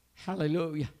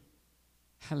 Hallelujah.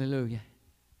 Hallelujah.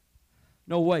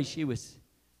 No way she was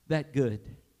that good.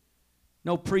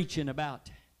 No preaching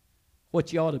about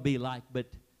what you ought to be like, but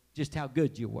just how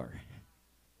good you were.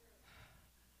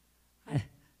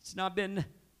 It's not been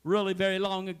really very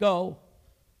long ago.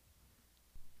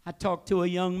 I talked to a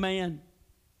young man,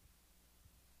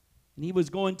 and he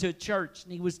was going to a church,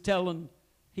 and he was telling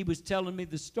me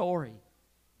the story.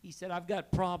 He said, I've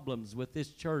got problems with this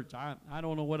church. I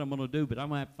don't know what I'm going to do, but I'm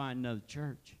going to have to find another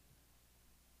church.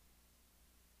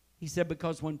 He said,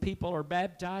 because when people are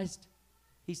baptized,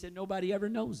 he said, nobody ever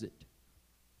knows it.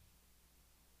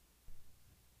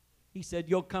 He said,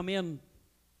 you'll come in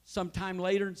sometime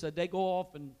later and said they go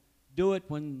off and do it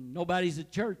when nobody's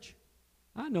at church.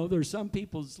 I know there's some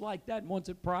people that's like that and wants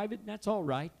it private, and that's all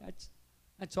right.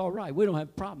 That's all right. We don't have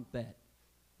a problem with that.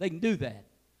 They can do that.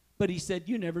 But he said,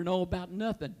 you never know about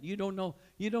nothing. You don't know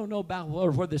about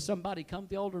whether somebody come to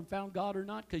the altar and found God or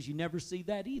not, because you never see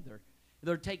that either.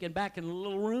 They're taken back in a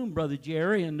little room, Brother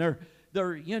Jerry, and they're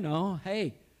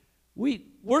hey,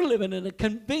 we're living in a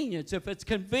convenience. If it's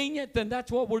convenient, then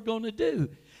that's what we're going to do.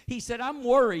 He said, I'm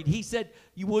worried. He said,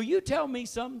 will you tell me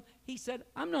something? He said,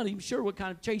 I'm not even sure what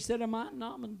kind of church. He said, am I a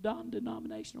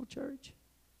non-denominational church?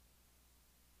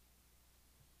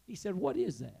 He said, what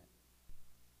is that?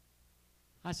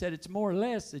 I said, it's more or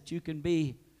less that you can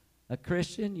be a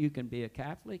Christian, you can be a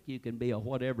Catholic, you can be a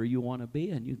whatever you want to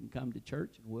be, and you can come to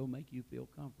church and we'll make you feel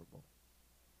comfortable.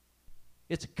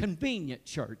 It's a convenient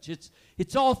church.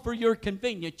 It's all for your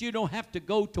convenience. You don't have to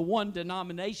go to one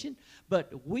denomination,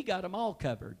 but we got them all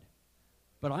covered.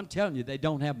 But I'm telling you, they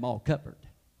don't have them all covered.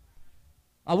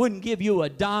 I wouldn't give you a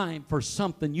dime for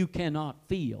something you cannot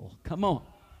feel. Come on.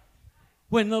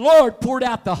 When the Lord poured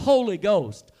out the Holy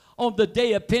Ghost on the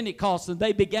day of Pentecost and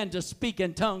they began to speak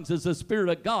in tongues as the Spirit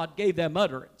of God gave them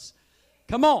utterance.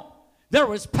 Come on. There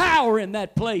was power in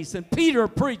that place, and Peter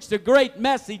preached a great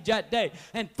message that day,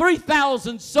 and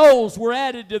 3,000 souls were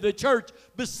added to the church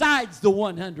besides the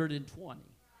 120.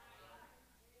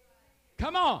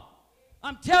 Come on.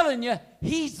 I'm telling you,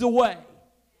 He's the way.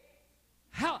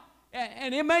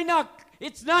 And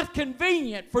it's not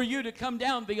convenient for you to come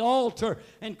down the altar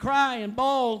and cry and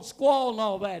bawl and squall and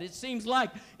all that. It seems like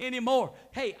anymore.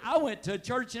 Hey, I went to a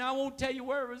church, and I won't tell you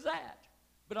where it was at,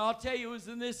 but I'll tell you it was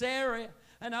in this area.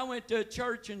 And I went to a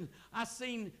church, and I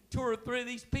seen 2 or 3 of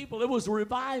these people. It was a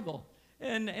revival.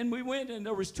 And we went, and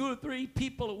there was 2 or 3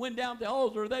 people that went down the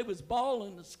altar. They was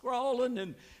bawling and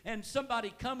scrawling, and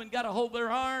somebody come and got a hold of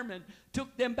their arm and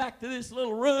took them back to this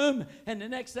little room. And the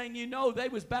next thing you know, they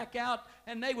was back out,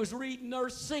 and they was reading their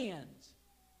sins.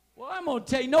 Well, I'm going to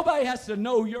tell you, nobody has to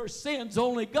know your sins,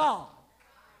 only God.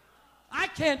 I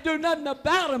can't do nothing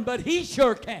about them, but He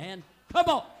sure can. Come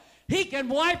on. He can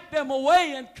wipe them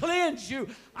away and cleanse you.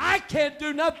 I can't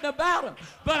do nothing about them,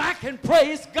 but I can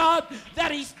praise God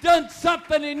that He's done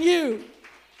something in you.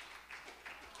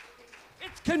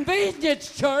 It's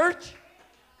convenience, church.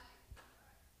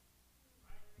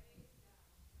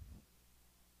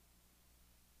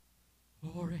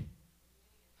 Glory.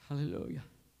 Hallelujah.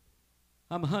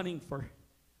 I'm hunting for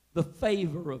the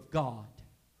favor of God.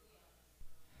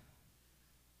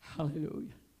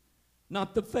 Hallelujah.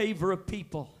 Not the favor of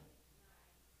people.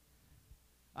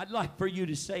 I'd like for you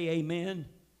to say amen,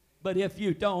 but if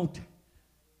you don't,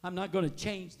 I'm not going to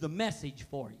change the message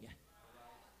for you.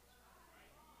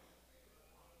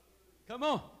 Come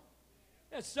on.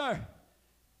 Yes, sir.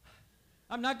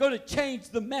 I'm not going to change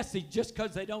the message just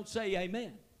because they don't say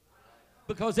amen.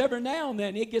 Because every now and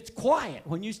then it gets quiet.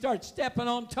 When you start stepping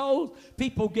on toes,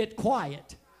 people get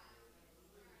quiet.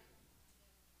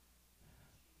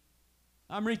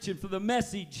 I'm reaching for the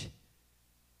message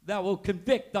that will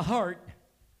convict the heart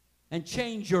and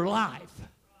change your life.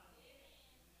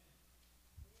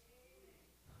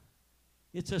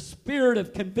 It's a spirit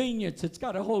of convenience that's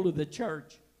got a hold of the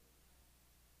church.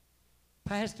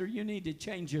 Pastor, you need to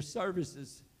change your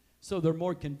services so they're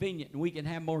more convenient and we can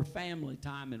have more family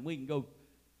time and we can go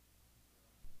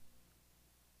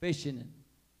fishing and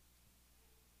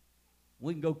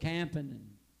we can go camping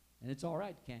and it's all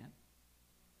right to camp.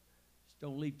 Just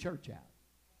don't leave church out.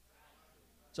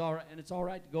 It's all right, and it's all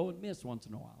right to go and miss once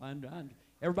in a while.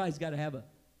 Everybody's got to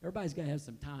have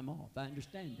some time off. I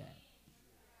understand that.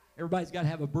 Everybody's got to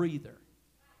have a breather.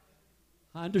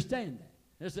 I understand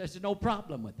that. There's no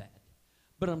problem with that.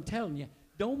 But I'm telling you,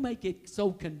 don't make it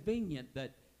so convenient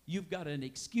that you've got an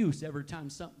excuse every time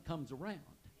something comes around.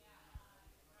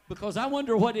 Because I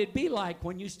wonder what it'd be like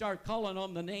when you start calling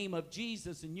on the name of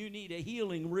Jesus and you need a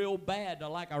healing real bad,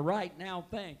 like a right now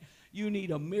thing. You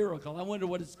need a miracle. I wonder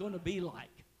what it's going to be like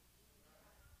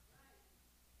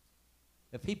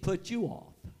if he put you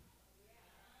off.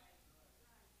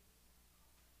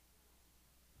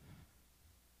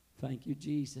 Thank you,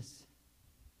 Jesus.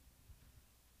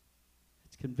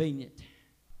 It's convenient.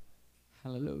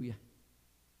 Hallelujah.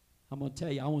 I'm going to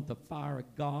tell you, I want the fire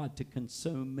of God to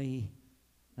consume me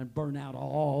and burn out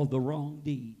all the wrong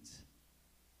deeds,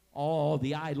 all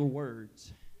the idle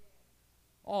words,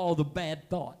 all the bad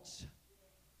thoughts,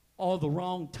 all the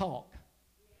wrong talk,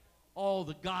 all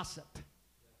the gossip,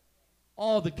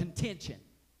 all the contention,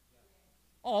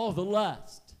 all the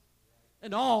lust,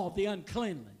 and all the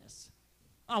uncleanliness.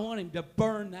 I want him to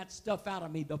burn that stuff out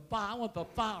of me. I want the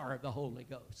fire of the Holy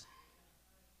Ghost.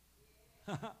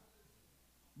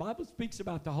 Bible speaks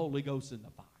about the Holy Ghost and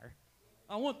the fire.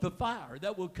 I want the fire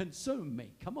that will consume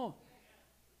me. Come on.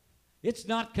 It's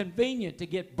not convenient to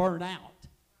get burnt out.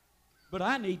 But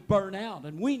I need burnout,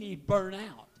 and we need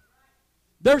burnout.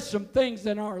 There's some things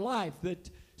in our life that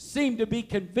seem to be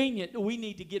convenient that we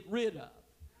need to get rid of.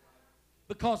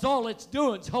 Because all it's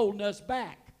doing is holding us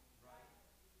back.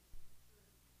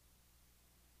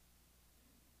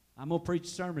 I'm going to preach a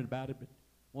sermon about it, but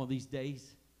one of these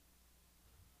days,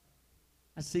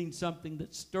 I seen something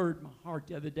that stirred my heart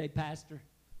the other day, Pastor.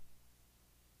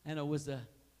 And it was a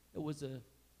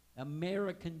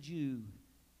American Jew,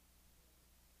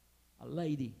 a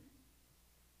lady.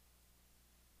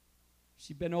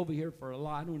 She'd been over here for a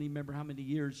lot. I don't even remember how many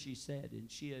years she said, and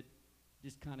she had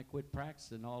just kind of quit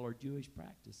practicing all her Jewish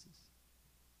practices.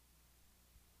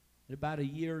 And about a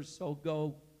year or so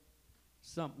ago,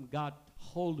 something got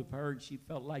hold of her, and she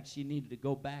felt like she needed to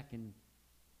go back and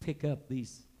pick up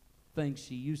these things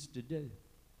she used to do.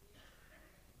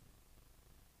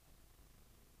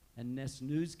 And this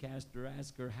newscaster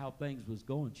asked her how things was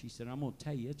going. She said, I'm going to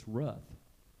tell you, it's rough.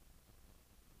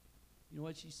 You know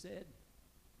what she said?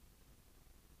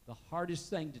 The hardest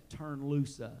thing to turn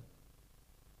loose of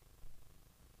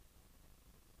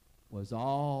was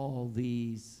all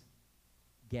these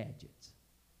gadgets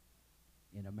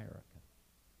in America.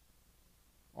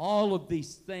 All of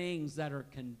these things that are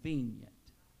convenient.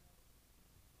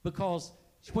 Because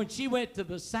when she went to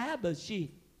the Sabbath,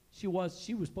 she was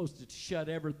supposed to shut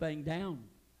everything down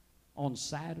on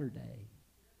Saturday.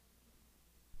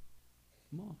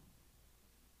 Come on.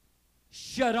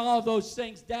 Shut all those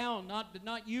things down,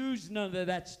 not use none of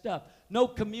that stuff. No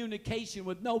communication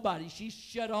with nobody. She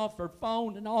shut off her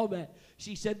phone and all that.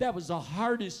 She said that was the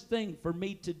hardest thing for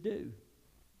me to do.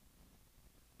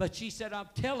 But she said, I'm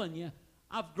telling you,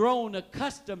 I've grown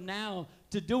accustomed now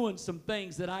to doing some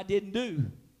things that I didn't do.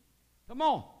 Come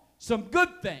on, some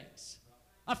good things.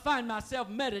 I find myself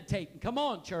meditating. Come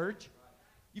on, church.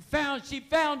 She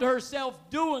found herself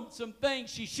doing some things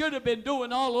she should have been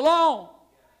doing all along.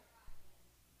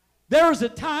 There's a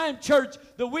time, church,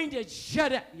 that we need to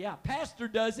shut up. Yeah, pastor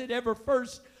does it every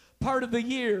first part of the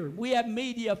year. We have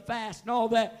media fast and all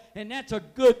that, and that's a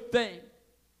good thing.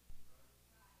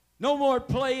 No more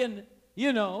playing,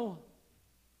 the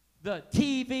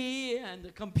TV and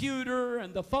the computer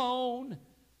and the phone.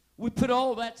 We put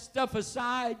all that stuff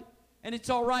aside And it's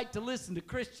all right to listen to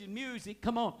Christian music.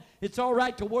 Come on. It's all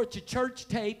right to watch a church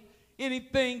tape.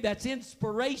 Anything that's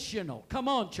inspirational. Come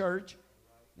on, church.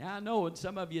 Now, I know, and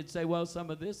some of you would say, well, some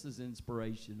of this is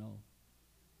inspirational.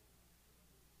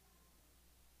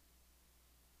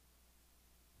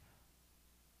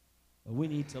 But we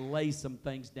need to lay some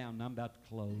things down, and I'm about to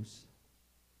close.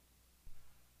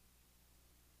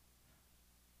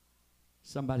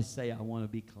 Somebody say, I want to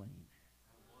be clean.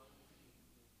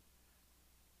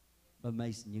 But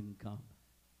Mason, you can come.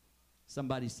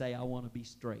 Somebody say, I want to be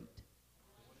straight.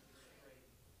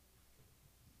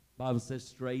 The Bible says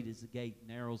straight is the gate,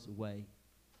 narrow's the way.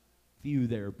 Few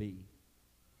there be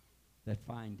that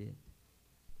find it.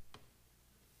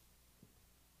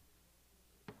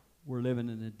 We're living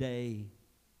in a day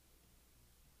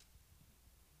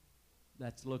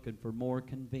that's looking for more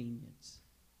convenience.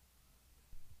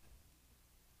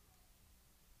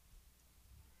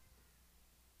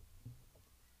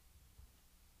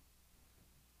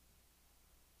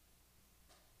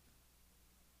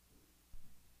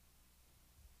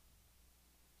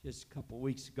 Just a couple of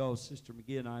weeks ago, Sister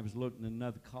McGee and I was looking at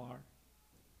another car.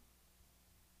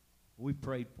 We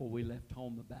prayed before we left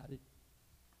home about it.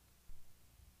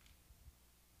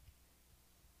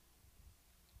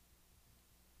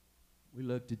 We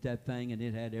looked at that thing, and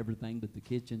it had everything but the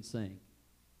kitchen sink.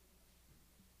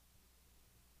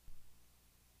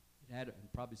 It had,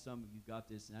 and probably some of you got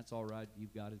this, and that's all right. If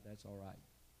you've got it, that's all right.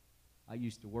 I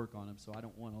used to work on them, so I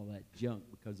don't want all that junk,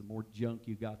 because the more junk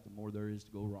you got, the more there is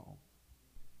to go wrong.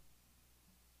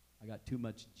 I got too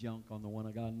much junk on the one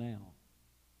I got now.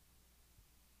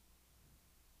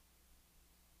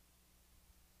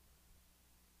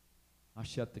 I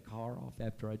shut the car off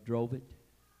after I drove it.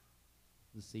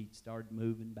 The seat started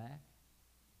moving back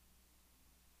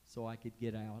so I could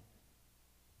get out.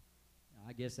 Now,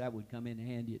 I guess that would come in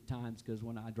handy at times, because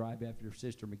when I drive after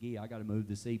Sister McGee, I got to move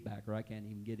the seat back or I can't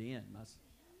even get in.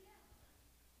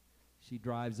 She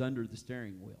drives under the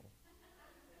steering wheel.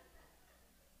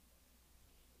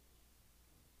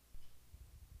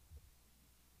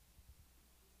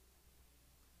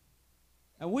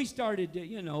 And we started,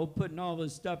 putting all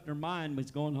this stuff in her mind, was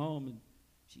going home, and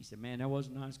she said, man, that was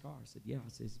a nice car. I said, yeah. I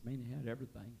said, man, it had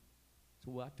everything.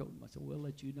 So I told him, I said, we'll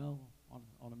let you know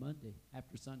on a Monday.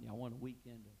 After Sunday, I want a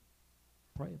weekend to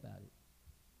pray about it.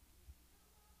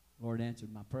 Lord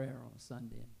answered my prayer on a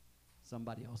Sunday, and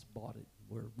somebody else bought it.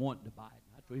 We're wanting to buy it.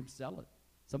 And I told him, sell it.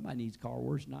 Somebody needs a car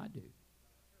worse than I do.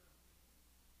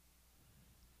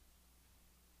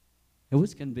 It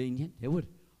was convenient. It would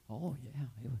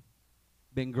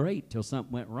been great till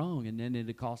something went wrong, and then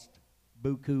it'd cost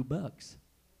buku bucks.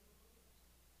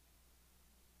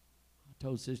 I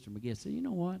told Sister McGee, I said, you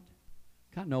know what?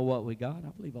 Kind of know what we got. I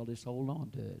believe I'll just hold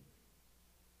on to it.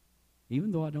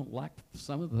 Even though I don't like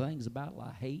some of the things about it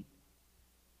I hate.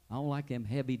 I don't like them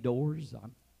heavy doors.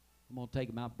 I'm going to take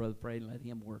them out, Brother Fred, and let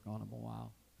him work on them a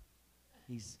while.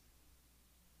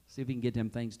 See if he can get them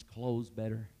things to close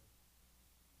better.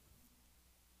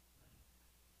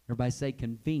 Everybody say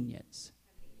convenience.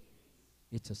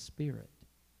 It's a spirit.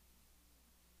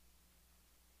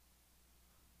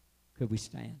 Could we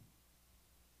stand?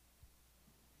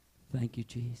 Thank you,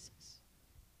 Jesus.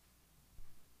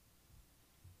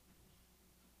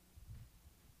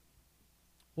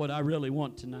 What I really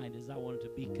want tonight is I want it to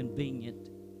be convenient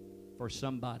for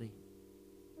somebody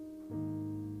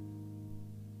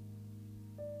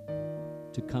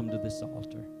to come to this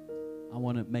altar. I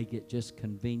want to make it just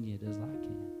convenient as I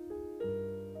can.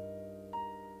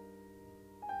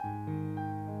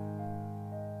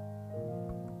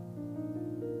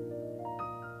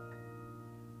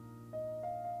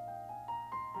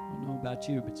 About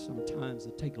you, but sometimes I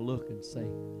take a look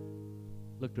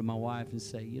to my wife and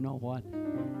say, you know what?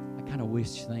 I kind of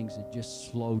wish things would just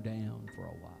slow down for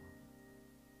a while.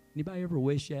 Anybody ever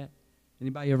wish that?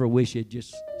 Anybody ever wish it'd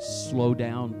just slow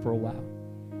down for a while?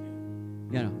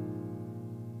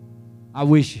 I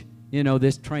wish,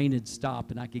 this train had stopped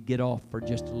and I could get off for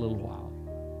just a little while.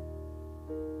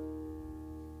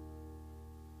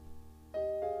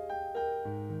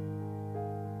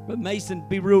 But Mason, it'd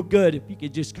be real good if you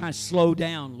could just kind of slow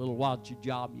down a little while at your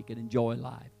job. You could enjoy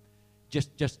life.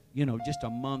 Just a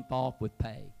month off with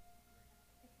pay.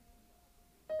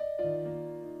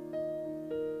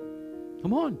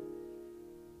 Come on.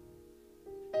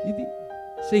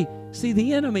 See,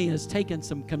 the enemy has taken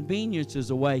some conveniences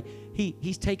away.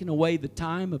 He's taken away the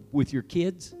time with your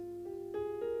kids.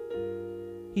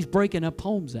 He's breaking up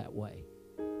homes that way.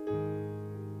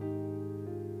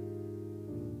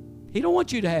 He don't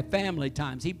want you to have family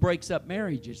times. He breaks up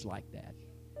marriages like that.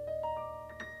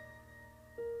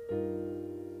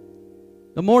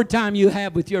 The more time you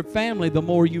have with your family, the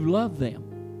more you love them.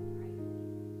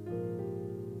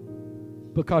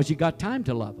 Because you got time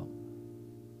to love them.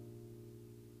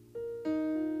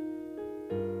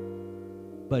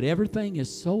 But everything is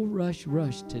so rush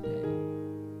today.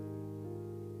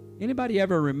 Anybody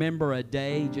ever remember a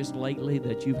day just lately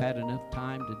that you've had enough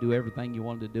time to do everything you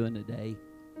wanted to do in a day?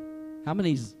 How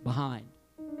many's behind?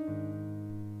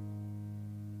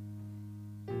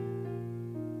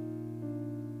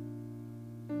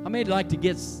 How many'd like to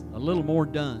get a little more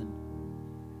done?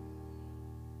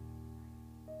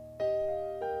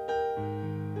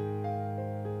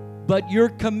 But you're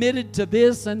committed to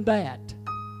this and that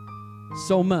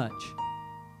so much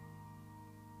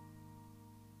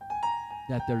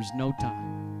that there's no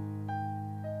time.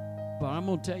 But I'm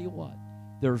going to tell you what.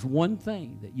 There's one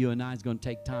thing that you and I is going to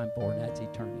take time for, and that's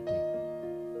eternity.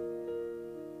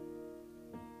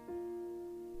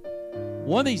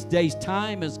 One of these days,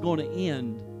 time is going to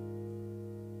end.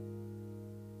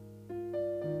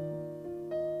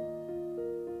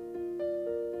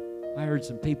 I heard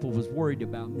some people was worried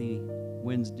about me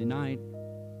Wednesday night.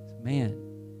 Man,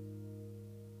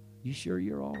 you sure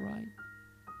you're all right?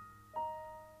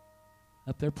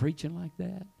 Up there preaching like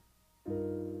that?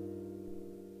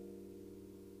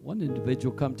 One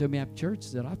individual come to me after church and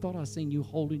said, I thought I seen you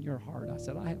holding your heart. I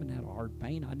said, I haven't had a heart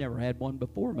pain. I never had one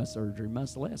before my surgery,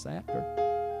 much less after.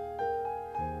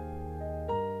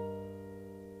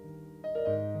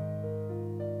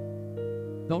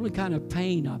 The only kind of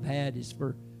pain I've had is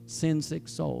for sin-sick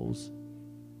souls.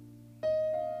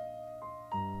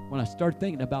 When I start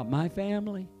thinking about my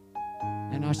family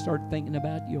and I start thinking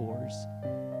about yours,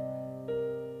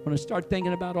 when I start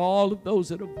thinking about all of those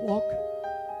that have walked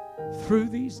through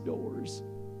these doors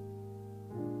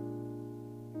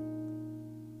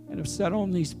and have sat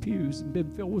on these pews and been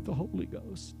filled with the Holy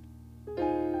Ghost,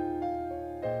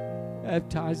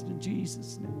 baptized in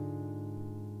Jesus' name,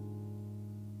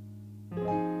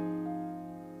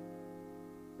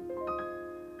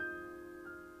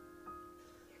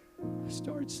 I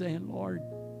start saying, Lord,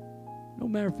 no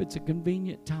matter if it's a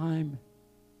convenient time,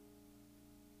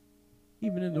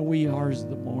 even in the wee hours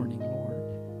of the morning,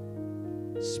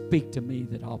 Lord, speak to me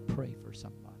that I'll pray for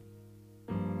somebody.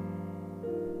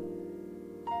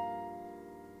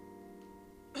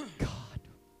 God.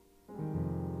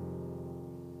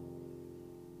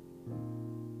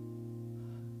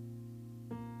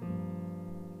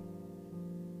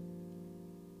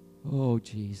 Oh,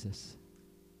 Jesus.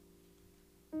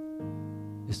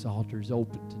 This altar is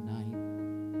open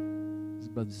tonight. As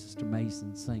Brother Sister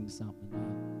Mason sings something,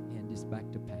 I'll hand this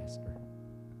back to Pastor.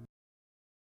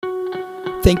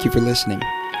 Thank you for listening.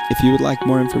 If you would like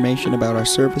more information about our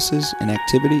services and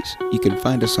activities, you can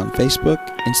find us on Facebook,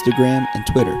 Instagram, and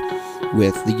Twitter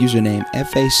with the username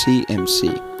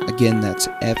FACMC. Again, that's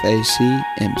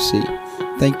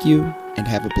FACMC. Thank you, and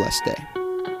have a blessed day.